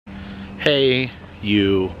Hey,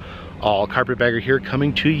 you all, Carpetbagger here,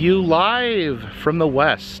 coming to you live from the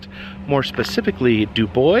West, more specifically Du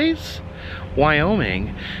Bois,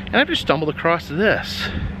 Wyoming, and I've just stumbled across this,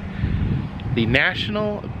 the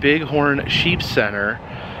National Bighorn Sheep Center.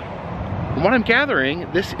 From what I'm gathering,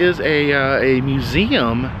 this is a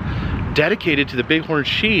museum dedicated to the bighorn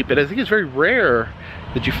sheep, and I think it's very rare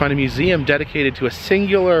that you find a museum dedicated to a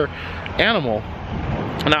singular animal.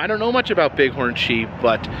 Now, I don't know much about bighorn sheep,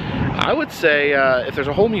 but I would say if there's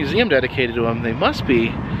a whole museum dedicated to them, they must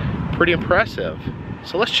be pretty impressive.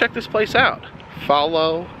 So let's check this place out.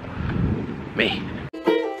 Follow me.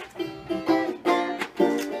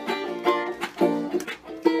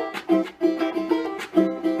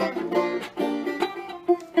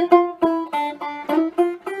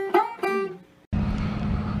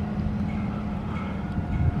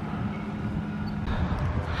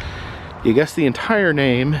 I guess the entire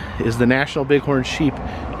name is the National Bighorn Sheep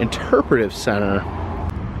Interpretive Center.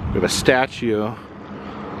 We have a statue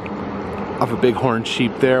of a bighorn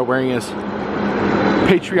sheep there wearing his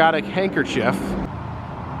patriotic handkerchief.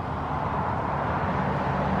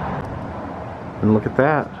 And look at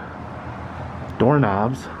that.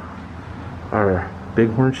 Doorknobs are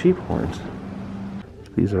bighorn sheep horns.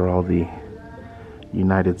 These are all the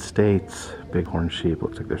United States bighorn sheep.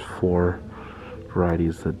 Looks like there's 4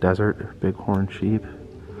 varieties. The desert bighorn sheep,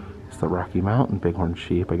 it's the Rocky Mountain bighorn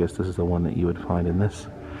sheep. I guess this is the one that you would find in this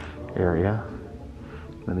area.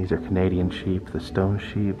 Then these are Canadian sheep, the stone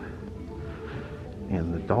sheep,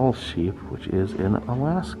 and the Dall sheep, which is in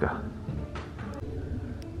Alaska.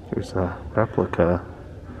 Here's a replica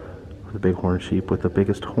of the bighorn sheep with the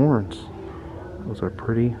biggest horns. Those are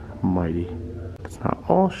pretty mighty. It's not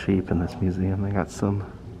all sheep in this museum. They got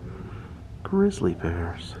some grizzly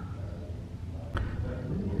bears.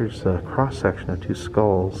 Here's a cross-section of 2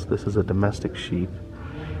 skulls. This is a domestic sheep.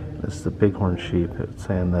 This is the bighorn sheep. It's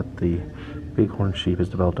saying that the bighorn sheep has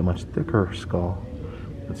developed a much thicker skull.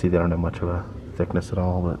 You can see they don't have much of a thickness at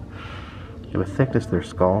all, but they have a thickness to their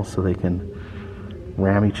skull so they can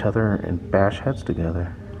ram each other and bash heads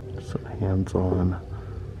together. Some hands-on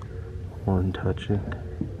horn touching.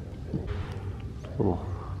 Little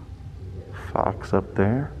fox up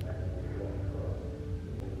there.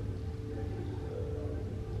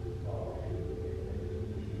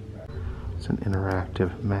 It's an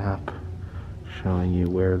interactive map showing you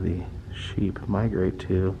where the sheep migrate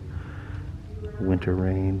to. Winter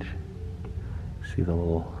range. See the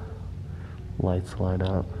little lights light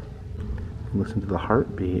up. Listen to the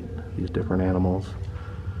heartbeat of these different animals.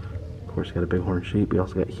 Of course, you got a bighorn sheep. You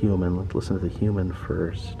also got human. Let's listen to the human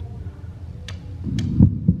first.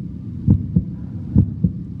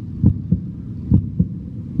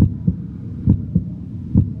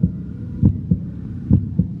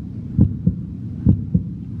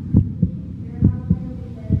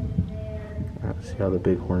 See how the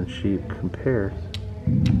bighorn sheep compares.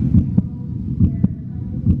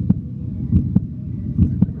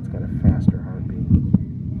 It's got a faster heartbeat.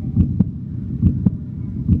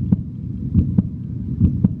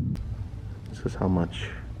 This is how much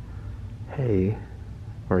hay,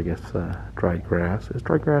 or I guess dried grass. Is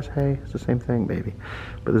dried grass hay? It's the same thing, maybe.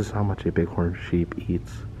 But this is how much a bighorn sheep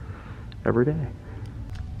eats every day.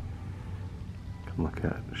 You can look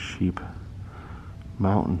at Sheep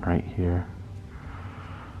Mountain right here.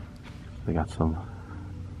 They got some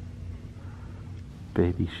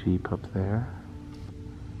baby sheep up there.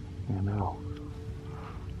 You know,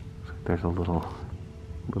 there's a little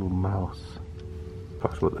mouse.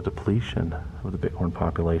 Talks about the depletion of the bighorn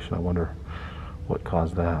population. I wonder what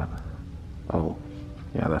caused that. Oh,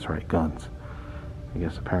 yeah, that's right, guns. I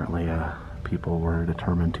guess apparently people were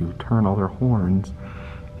determined to turn all their horns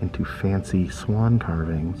into fancy swan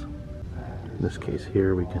carvings. In this case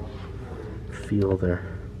here, we can feel their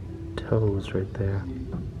toes right there.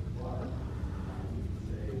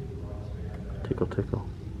 Tickle, tickle.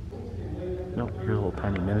 Nope, here's a little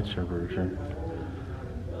tiny miniature version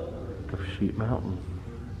of Sheep Mountain.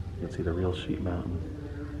 You can see the real Sheep Mountain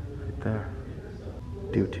right there.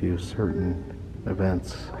 Due to certain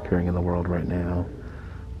events occurring in the world right now,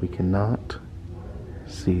 we cannot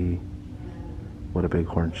see what a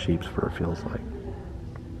bighorn sheep's fur feels like.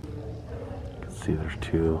 You can see there's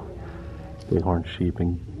 2 bighorn sheep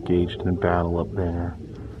engaged in battle up there,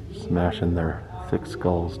 smashing their thick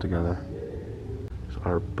skulls together. These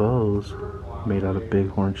are bows made out of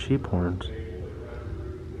bighorn sheep horns.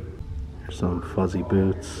 Here's some fuzzy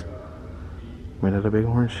boots made out of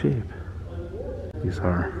bighorn sheep. These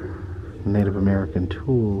are Native American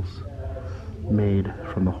tools made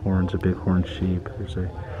from the horns of bighorn sheep. There's a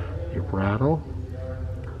rattle.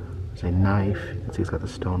 There's a knife. You can see it's got the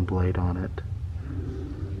stone blade on it.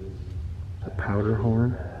 A powder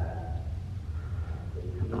horn.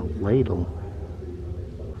 And a ladle.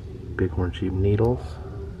 Bighorn sheep needles.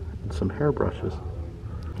 And some hairbrushes.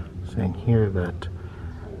 Saying here that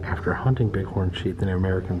after hunting bighorn sheep, the Native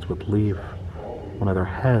Americans would leave one of their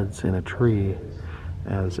heads in a tree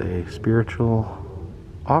as a spiritual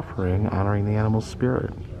offering honoring the animal's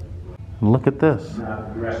spirit. And look at this.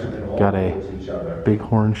 Got a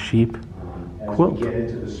bighorn sheep quilt.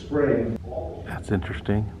 That's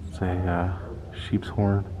interesting. It's a sheep's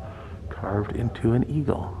horn carved into an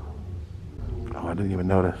eagle. Oh, I didn't even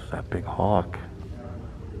notice that big hawk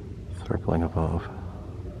circling above.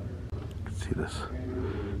 You can see this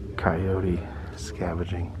coyote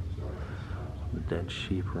scavenging the dead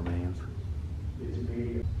sheep remains.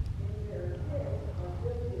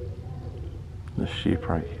 This sheep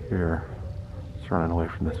right here is running away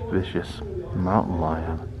from this vicious mountain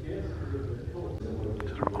lion.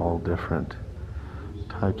 These are all different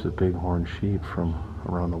types of bighorn sheep from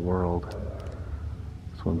around the world.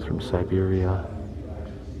 This one's from Siberia,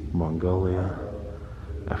 Mongolia,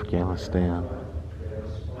 Afghanistan,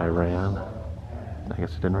 Iran. I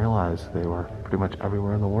guess I didn't realize they were pretty much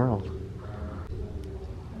everywhere in the world.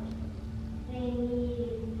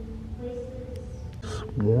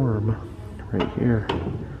 Swarm right here.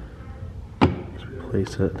 Let's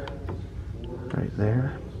place it right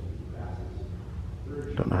there.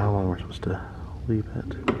 Don't know how long we're supposed to leave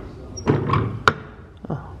it.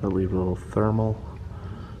 Oh, they'll leave a little thermal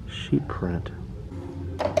sheep print.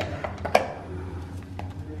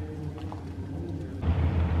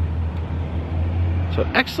 So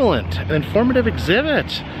excellent, an informative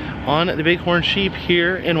exhibit on the bighorn sheep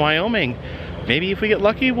here in Wyoming. Maybe if we get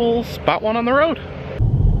lucky, we'll spot one on the road.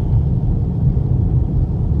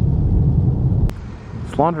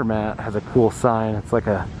 This laundromat has a cool sign. It's like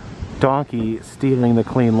a donkey stealing the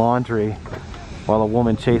clean laundry while a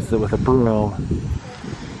woman chases it with a broom.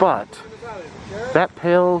 But that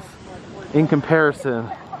pales in comparison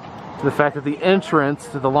to the fact that the entrance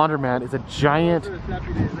to the laundromat is a giant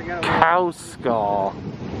cow skull.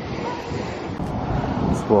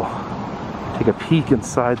 So we'll take a peek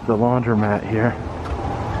inside the laundromat here.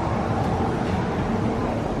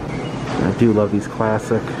 I do love these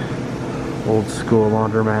classic old school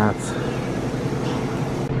laundromats.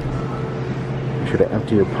 Make sure to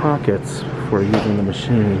empty your pockets before using the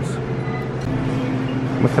machines.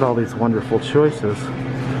 Look at all these wonderful choices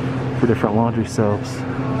for different laundry soaps. We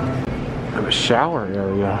have a shower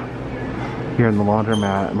area here in the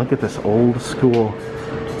laundromat, and look at this old school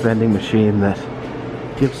vending machine that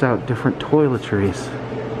gives out different toiletries.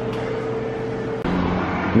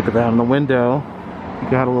 Look at that in the window. You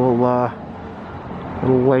got a little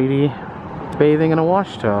lady bathing in a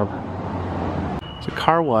wash tub. There's a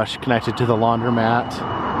car wash connected to the laundromat.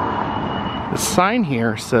 The sign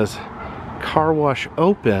here says car wash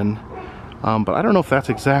open, but I don't know if that's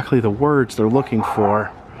exactly the words they're looking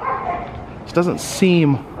for. It doesn't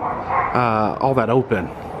seem all that open.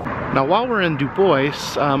 Now while we're in Du Bois,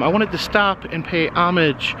 I wanted to stop and pay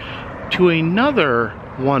homage to another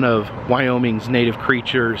one of Wyoming's native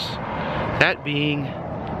creatures, that being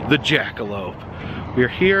the jackalope. We're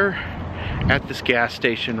here at this gas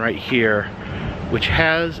station right here, which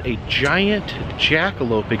has a giant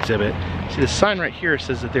jackalope exhibit. See, the sign right here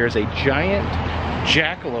says that there's a giant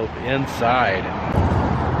jackalope inside.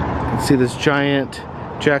 You can see this giant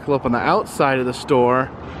jackalope on the outside of the store.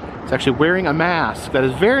 It's actually wearing a mask. That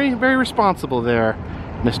is very, very responsible there,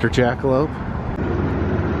 Mr. Jackalope.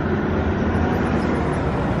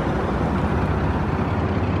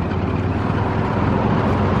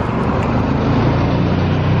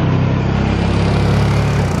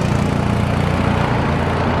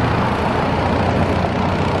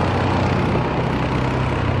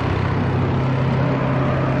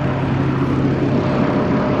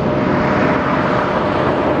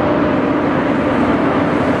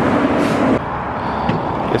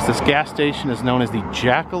 This gas station is known as the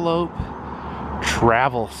Jackalope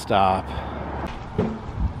Travel Stop.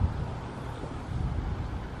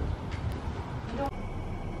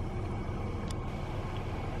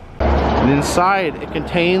 And inside it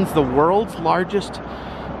contains the world's largest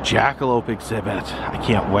jackalope exhibit. I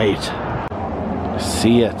can't wait to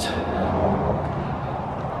see it,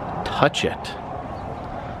 touch it,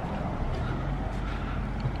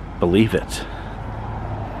 believe it.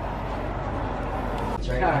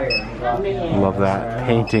 Love that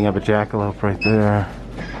painting of a jackalope right there.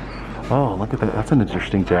 Oh, look at that. That's an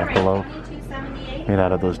interesting jackalope. Made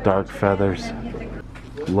out of those dark feathers.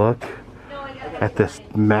 Look at this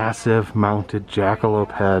massive mounted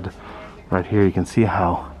jackalope head right here. You can see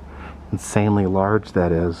how insanely large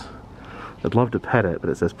that is. I'd love to pet it, but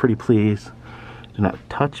it says, "Pretty please, do not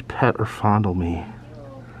touch, pet, or fondle me."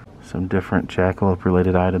 Some different jackalope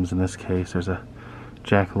related items in this case. There's a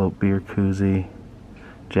jackalope beer koozie,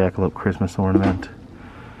 jackalope Christmas ornament,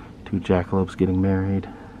 2 jackalopes getting married,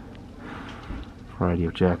 variety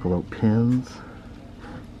of jackalope pins,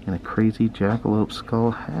 and a crazy jackalope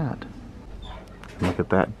skull hat. Look at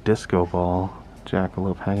that disco ball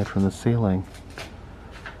jackalope hanging from the ceiling.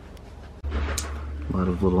 A lot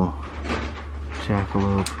of little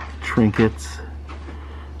jackalope trinkets.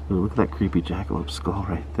 Ooh, look at that creepy jackalope skull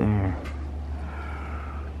right there.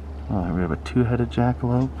 Oh, we have a 2-headed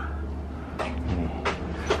jackalope.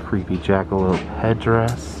 A creepy jackalope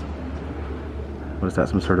headdress. What is that,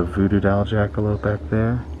 some sort of voodoo doll jackalope back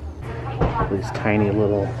there? These tiny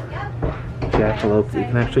little jackalopes that you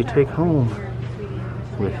can actually take home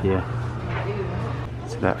with you.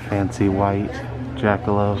 See that fancy white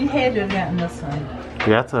jackalope? You had to have gotten this one.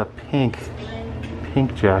 Yeah, that's a pink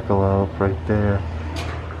jackalope right there.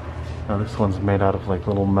 Now this one's made out of like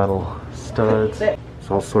little metal studs. There's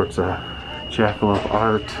all sorts of jackalope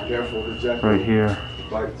art right here.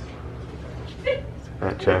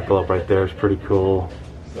 That jackalope right there is pretty cool.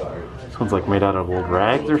 This one's like made out of old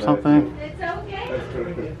rags or something.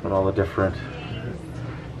 Got all the different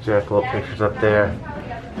jackalope pictures up there.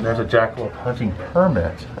 And there's a jackalope hunting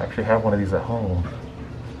permit. I actually have one of these at home.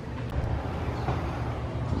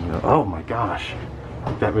 Oh my gosh.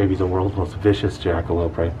 That may be the world's most vicious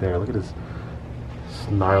jackalope right there. Look at his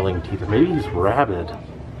snarling teeth. Maybe he's rabid.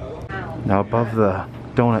 Now above the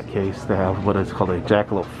donut case they have what is called a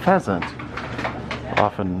jackalope pheasant.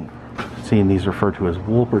 Often seen these referred to as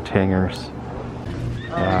Wolpertingers.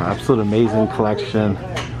 Absolute amazing collection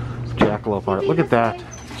of jackalope art. Look at that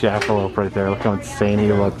jackalope right there. Look how insane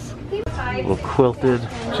he looks. A little quilted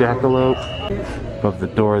jackalope. Above the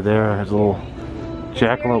door there, there's a little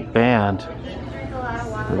jackalope band.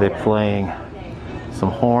 They're playing some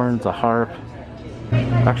horns, a harp. I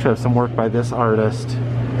actually have some work by this artist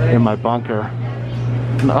in my bunker.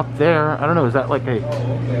 And up there, I don't know, is that like a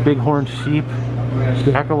bighorn sheep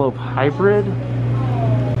jackalope hybrid?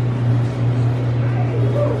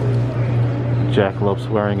 Jackalope's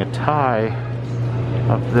wearing a tie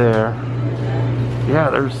up there. Yeah,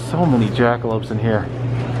 there's so many jackalopes in here.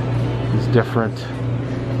 These different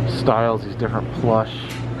styles, these different plush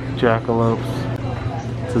jackalopes.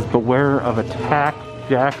 It says, beware of attack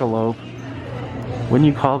jackalope. Wouldn't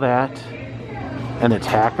you call that an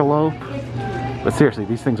attackalope? But seriously,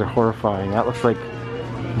 these things are horrifying. That looks like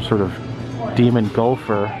some sort of demon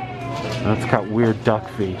gopher. And it's got weird duck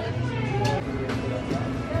feet.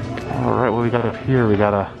 Alright, what we got up here? We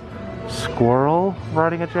got a squirrel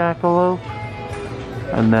riding a jackalope.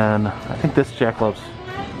 And then I think this jackalope's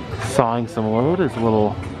sawing some wood. Is a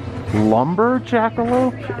little lumber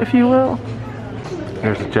jackalope, if you will.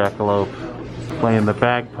 There's a jackalope playing the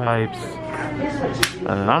bagpipes. And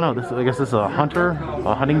I don't know, I guess this is a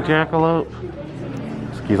hunting jackalope.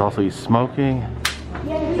 He's smoking.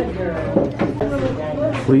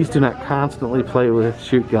 Please do not constantly play with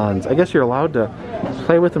shoot guns. I guess you're allowed to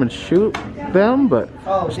play with them and shoot them, but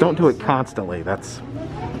just don't do it constantly. It's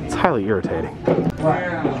highly irritating.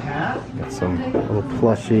 Got some little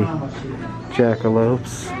plushy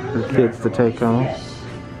jackalopes for kids to take home.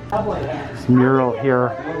 This mural here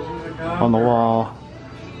on the wall,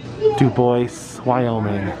 Du Bois,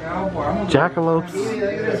 Wyoming. Jackalopes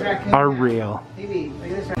are real.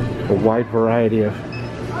 A wide variety of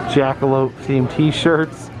jackalope themed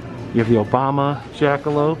t-shirts. You have the Obama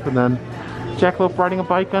jackalope, and then jackalope riding a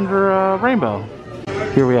bike under a rainbow.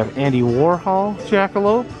 Here we have Andy Warhol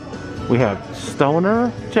jackalope. We have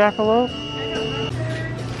Stoner jackalope.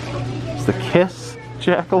 It's the Kiss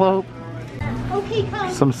jackalope.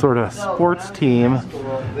 Some sort of sports team,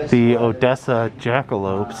 the Odessa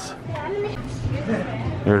Jackalopes.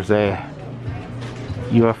 There's a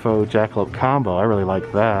UFO jackalope combo. I really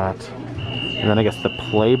like that. And then I guess the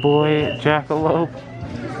Playboy jackalope.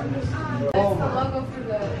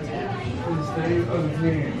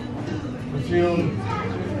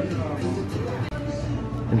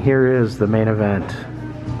 And here is the main event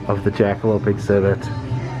of the jackalope exhibit.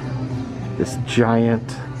 This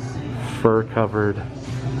giant fur-covered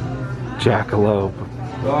jackalope.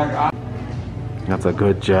 That's a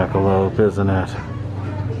good jackalope, isn't it?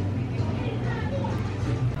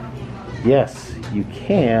 Yes, you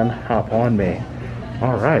can hop on me.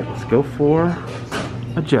 Alright, let's go for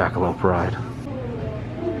a jackalope ride.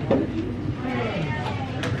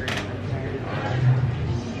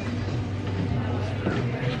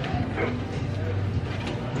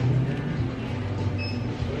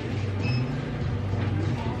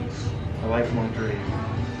 lifelong dream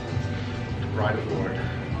to ride aboard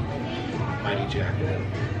mighty Jackalope.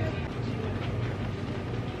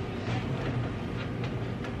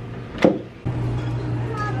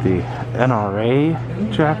 The NRA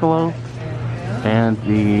Jackalope and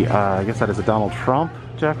the, I guess that is a Donald Trump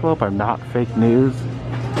Jackalope. I'm not fake news.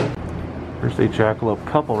 There's a Jackalope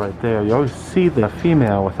couple right there. You always see the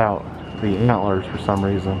female without the antlers for some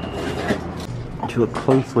reason. If you look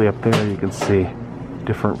closely up there, you can see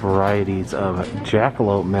different varieties of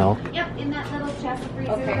Jackalope milk. Yep, in that little chest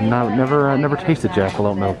freezer. Okay. Never tasted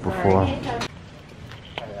Jackalope milk before.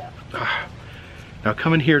 Now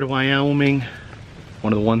coming here to Wyoming,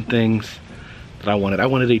 one of the one things that I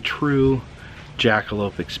wanted a true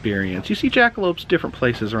Jackalope experience. You see Jackalopes different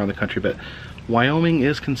places around the country, but Wyoming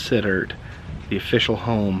is considered the official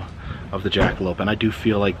home of the Jackalope, and I do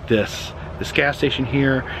feel like this gas station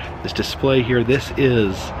here, this display here, this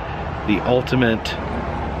is the ultimate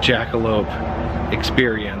Jackalope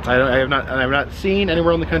experience. I have not seen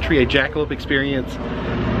anywhere in the country a Jackalope experience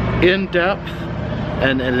in depth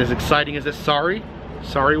and as exciting as this. Sorry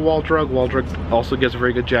Waldrug. Waldrug also gives a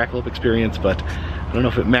very good Jackalope experience, but I don't know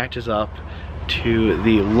if it matches up to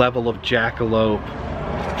the level of Jackalope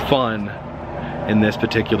fun in this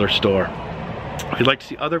particular store. If you'd like to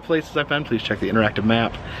see other places I've been, please check the interactive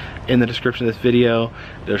map in the description of this video.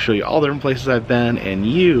 It'll show you all the different places I've been, and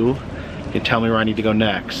you can tell me where I need to go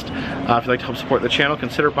next. If you'd like to help support the channel,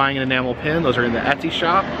 consider buying an enamel pin. Those are in the Etsy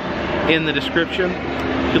shop in the description.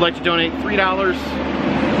 If you'd like to donate $3,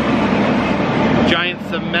 giant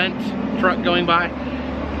cement truck going by.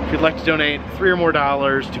 If you'd like to donate $3 or more to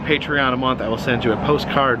Patreon a month, I will send you a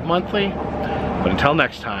postcard monthly. But until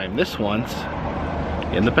next time, this one's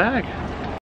in the bag.